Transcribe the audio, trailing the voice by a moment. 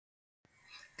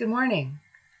Good morning.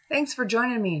 Thanks for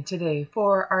joining me today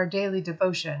for our daily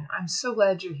devotion. I'm so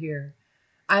glad you're here.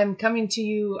 I'm coming to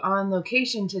you on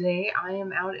location today. I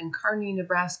am out in Kearney,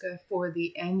 Nebraska for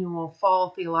the annual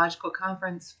Fall Theological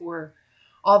Conference for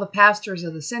all the pastors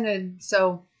of the Synod.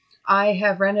 So I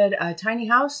have rented a tiny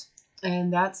house,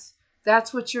 and that's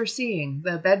what you're seeing.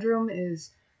 The bedroom is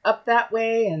up that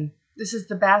way, and this is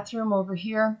the bathroom over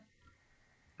here,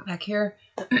 back here.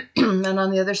 And on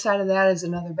the other side of that is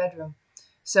another bedroom.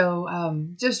 So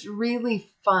just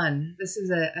really fun. This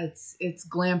is it's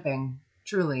glamping,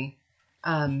 truly.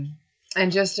 And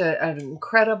just an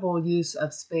incredible use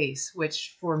of space,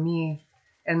 which for me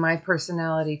and my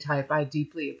personality type, I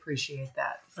deeply appreciate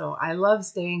that. So I love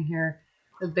staying here.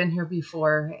 I've been here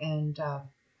before and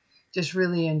just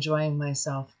really enjoying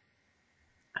myself.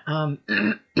 I'm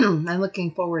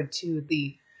looking forward to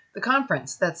the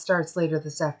conference that starts later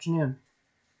this afternoon.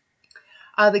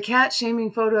 The cat shaming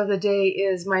photo of the day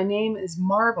is, my name is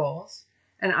Marbles,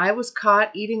 and I was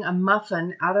caught eating a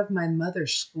muffin out of my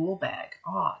mother's school bag.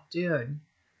 Oh, dude,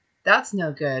 that's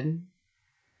no good.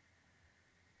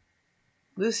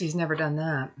 Lucy's never done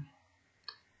that.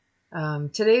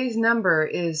 Today's number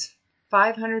is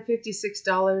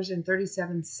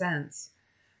 $556.37.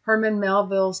 Herman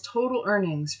Melville's total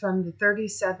earnings from the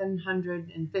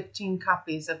 3,715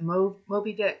 copies of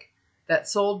Moby Dick that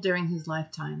sold during his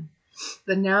lifetime.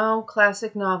 The now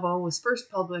classic novel was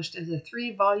first published as a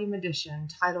 3-volume edition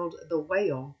titled The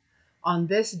Whale on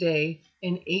this day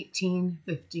in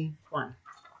 1851.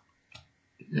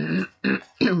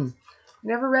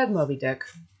 Never read Moby Dick.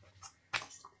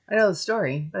 I know the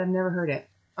story, but I've never heard it.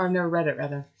 Or I've never read it,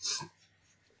 rather.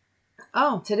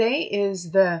 Oh, today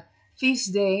is the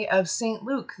feast day of St.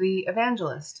 Luke, the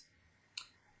evangelist.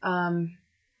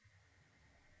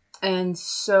 And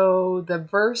so the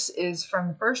verse is from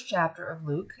the first chapter of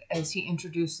Luke as he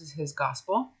introduces his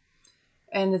gospel.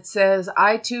 And it says,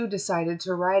 I too decided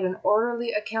to write an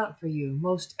orderly account for you,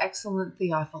 most excellent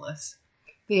Theophilus.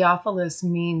 Theophilus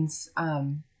means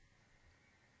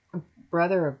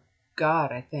brother of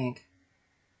God, I think.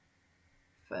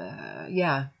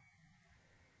 Yeah.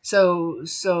 So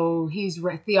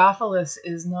Theophilus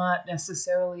is not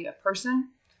necessarily a person.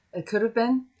 It could have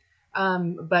been.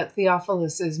 But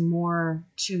Theophilus is more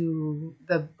to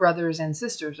the brothers and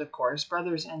sisters, of course,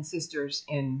 brothers and sisters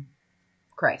in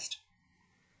Christ.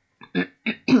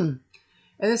 And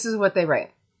this is what they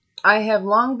write. I have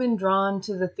long been drawn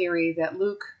to the theory that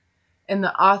Luke, and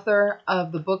the author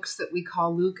of the books that we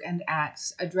call Luke and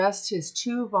Acts, addressed his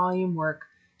 2-volume work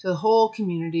to the whole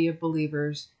community of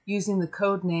believers using the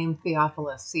code name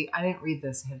Theophilus. See, I didn't read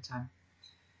this ahead of time.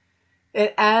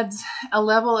 It adds a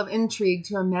level of intrigue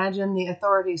to imagine the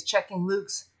authorities checking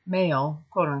Luke's mail,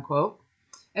 quote unquote,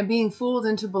 and being fooled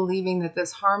into believing that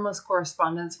this harmless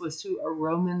correspondence was to a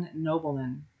Roman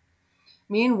nobleman.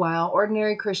 Meanwhile,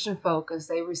 ordinary Christian folk, as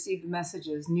they received the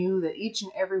messages, knew that each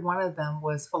and every one of them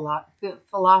was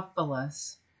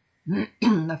Philophilus,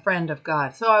 a friend of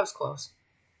God. So I was close.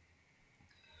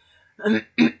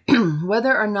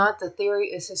 Whether or not the theory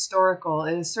is historical,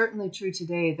 it is certainly true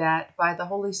today that by the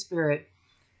Holy Spirit,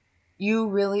 you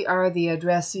really are the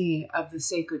addressee of the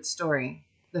sacred story,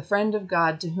 the friend of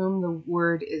God to whom the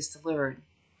word is delivered.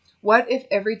 What if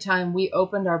every time we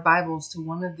opened our Bibles to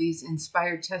one of these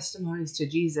inspired testimonies to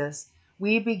Jesus,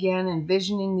 we began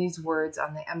envisioning these words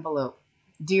on the envelope,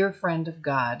 Dear friend of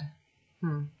God.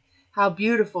 How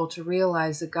beautiful to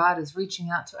realize that God is reaching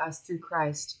out to us through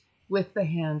Christ with the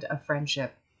hand of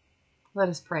friendship. Let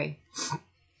us pray.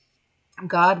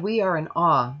 God, we are in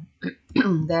awe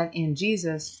that in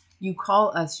Jesus you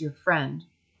call us your friend.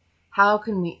 How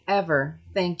can we ever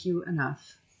thank you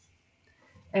enough?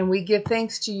 And we give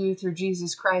thanks to you through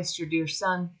Jesus Christ, your dear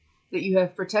Son, that you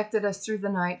have protected us through the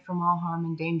night from all harm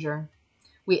and danger.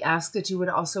 We ask that you would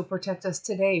also protect us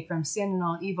today from sin and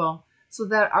all evil, so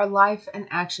that our life and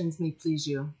actions may please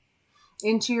you.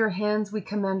 Into your hands we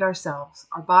commend ourselves,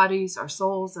 our bodies, our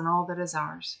souls, and all that is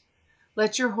ours.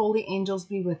 Let your holy angels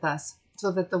be with us,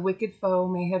 so that the wicked foe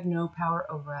may have no power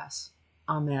over us.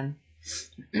 Amen.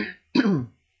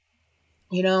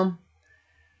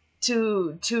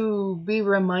 To be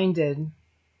reminded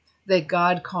that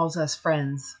God calls us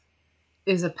friends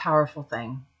is a powerful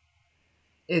thing.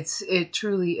 It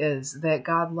truly is, that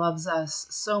God loves us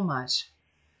so much.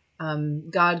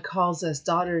 God calls us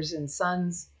daughters and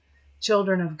sons,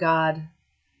 children of God,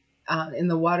 in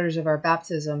the waters of our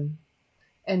baptism,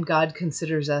 and God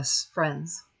considers us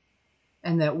friends,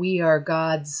 and that we are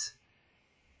God's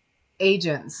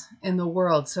agents in the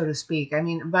world, so to speak. I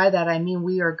mean, by that I mean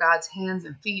we are God's hands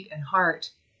and feet and heart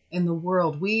in the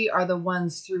world. We are the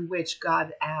ones through which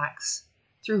God acts,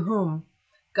 through whom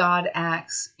God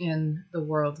acts in the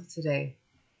world today.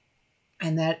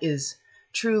 And that is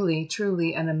truly,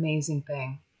 truly an amazing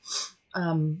thing.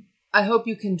 I hope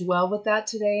you can dwell with that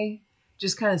today.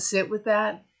 Just kind of sit with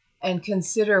that and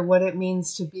consider what it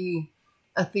means to be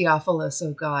a Theophilus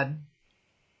of God.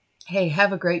 Hey,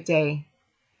 have a great day.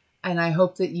 And I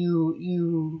hope that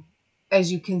you,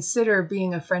 as you consider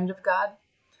being a friend of God,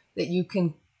 that you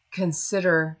can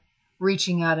consider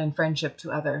reaching out in friendship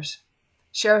to others.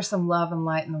 Share some love and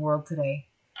light in the world today.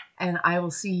 And I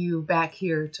will see you back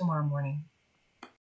here tomorrow morning.